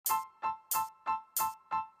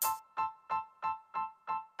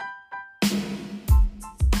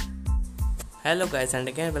Hello guys, and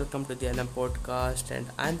again welcome to the LM podcast, and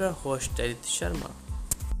I'm your host Charit Sharma.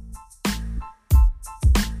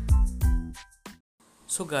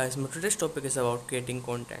 So guys, my today's topic is about creating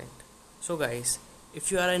content. So guys,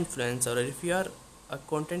 if you are an influencer or if you are a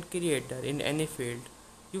content creator in any field,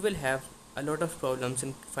 you will have a lot of problems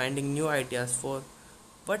in finding new ideas for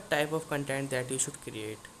what type of content that you should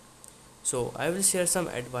create. So I will share some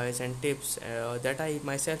advice and tips that I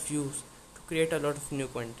myself use to create a lot of new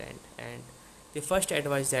content. And the first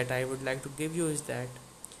advice that I would like to give you is that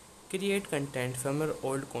create content from your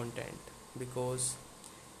old content, because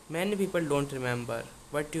many people don't remember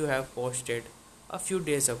what you have posted a few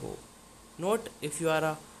days ago. Not if you are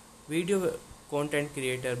a video content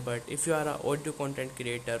creator, but if you are a audio content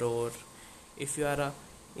creator or if you are a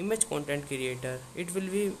image content creator, it will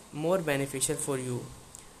be more beneficial for you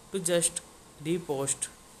to just repost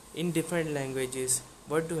in different languages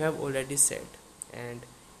what you have already said. And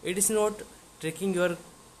it is not tricking your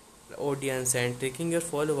audience and tricking your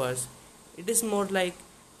followers, it is more like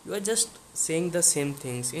you are just saying the same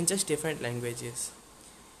things in just different languages.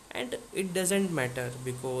 And it doesn't matter,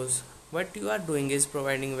 because what you are doing is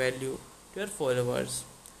providing value to your followers.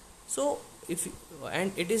 So if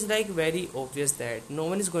and it is like very obvious that no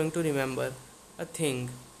one is going to remember a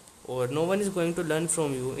thing, or no one is going to learn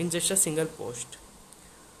from you in just a single post.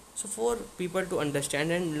 So for people to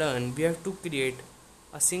understand and learn, we have to create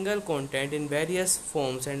a single content in various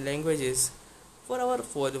forms and languages for our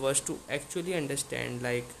followers to actually understand,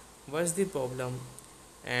 like what's the problem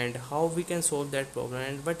and how we can solve that problem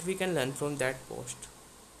and what we can learn from that post.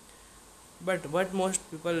 But what most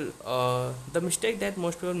people the mistake that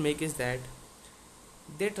most people make is that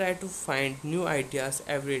they try to find new ideas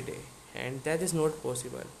every day, and that is not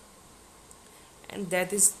possible, and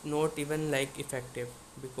that is not even like effective,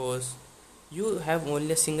 because you have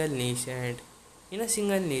only a single niche, and in a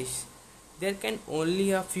single niche there can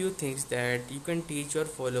only a few things that you can teach your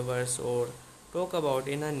followers or talk about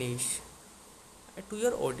in a niche to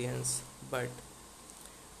your audience. But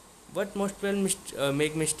what most people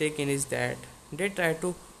make mistake in is that they try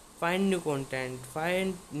to find new content,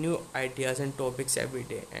 find new ideas and topics every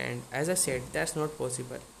day, and as I said, that's not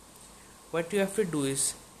possible. What you have to do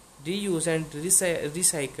is reuse and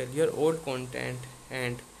recycle your old content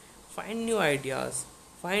and find new ideas,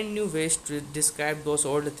 find new ways to describe those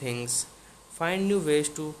old things, find new ways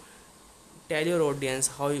to tell your audience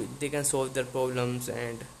how they can solve their problems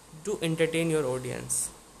and to entertain your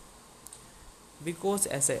audience. Because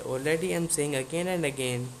as I already am saying again and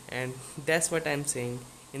again, and that's what I'm saying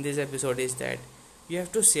in this episode, is that you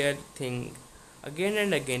have to share thing again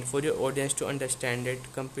and again for your audience to understand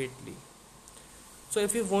it completely. So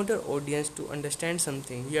if you want your audience to understand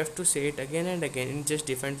something, you have to say it again and again in just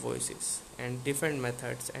different voices and different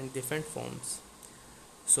methods and different forms.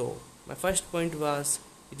 So my first point was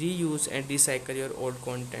reuse and recycle your old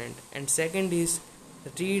content, and second is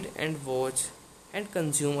read and watch and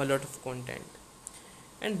consume a lot of content.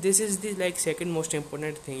 And this is the like second most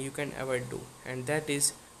important thing you can ever do, and that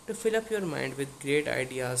is to fill up your mind with great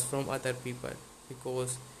ideas from other people.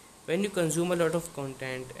 Because when you consume a lot of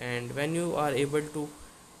content and when you are able to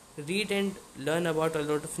read and learn about a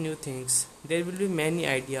lot of new things, there will be many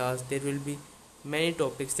ideas, there will be many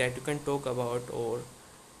topics that you can talk about or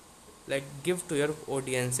like give to your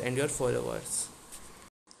audience and your followers.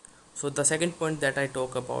 So the second point that I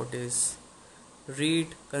talk about is read,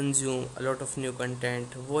 consume a lot of new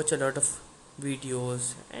content, watch a lot of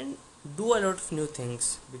videos, and do a lot of new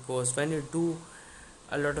things. Because when you do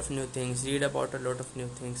a lot of new things, read about a lot of new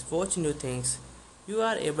things, watch new things, you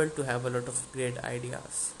are able to have a lot of great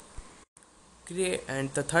ideas. Create,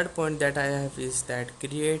 and the third point that I have is that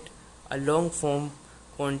create a long form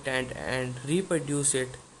content and reproduce it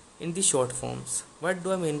in the short forms. What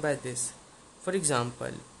do I mean by this? For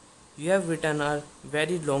example, you have written a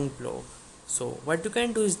very long blog. So what you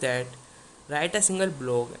can do is that write a single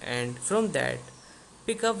blog, and from that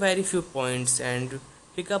pick up very few points and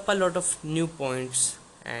pick up a lot of new points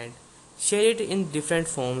and share it in different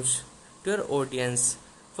forms to your audience.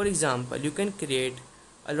 For example, you can create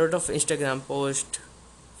a lot of Instagram post,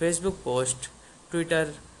 Facebook post,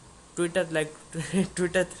 Twitter, Twitter like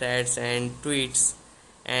Twitter threads and tweets,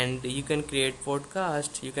 and you can create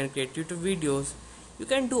podcast, you can create YouTube videos. You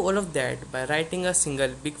can do all of that by writing a single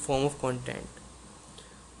big form of content,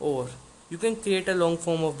 or you can create a long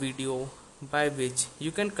form of video by which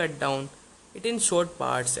you can cut down it in short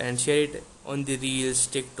parts and share it on the reels,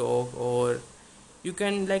 TikTok, or you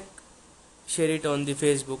can like share it on the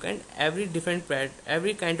Facebook and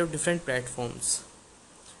every kind of different platforms.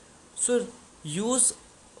 So use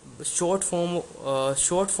short form or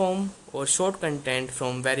short content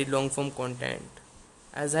from very long form content.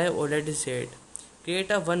 As I already said,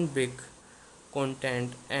 create a one big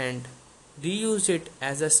content and reuse it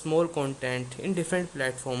as a small content in different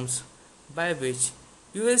platforms, by which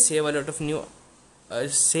you will save a lot of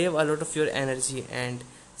your energy and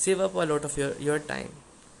save up a lot of your time.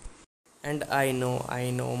 And I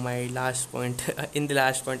know my last point. In the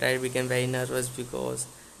last point I became very nervous because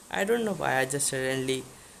I don't know why I just suddenly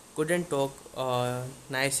couldn't talk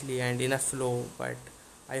nicely and in a flow. But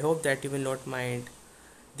I hope that you will not mind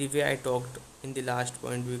the way I talked in the last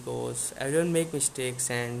point, because everyone make mistakes,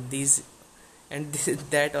 and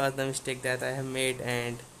that was the mistake that I have made.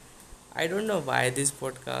 And I don't know why this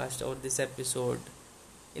podcast or this episode.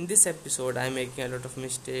 In this episode, I'm making a lot of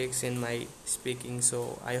mistakes in my speaking,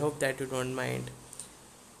 so I hope that you don't mind,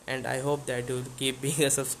 and I hope that you'll keep being a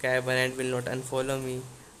subscriber and will not unfollow me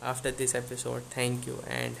after this episode. Thank you,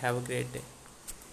 and have a great day.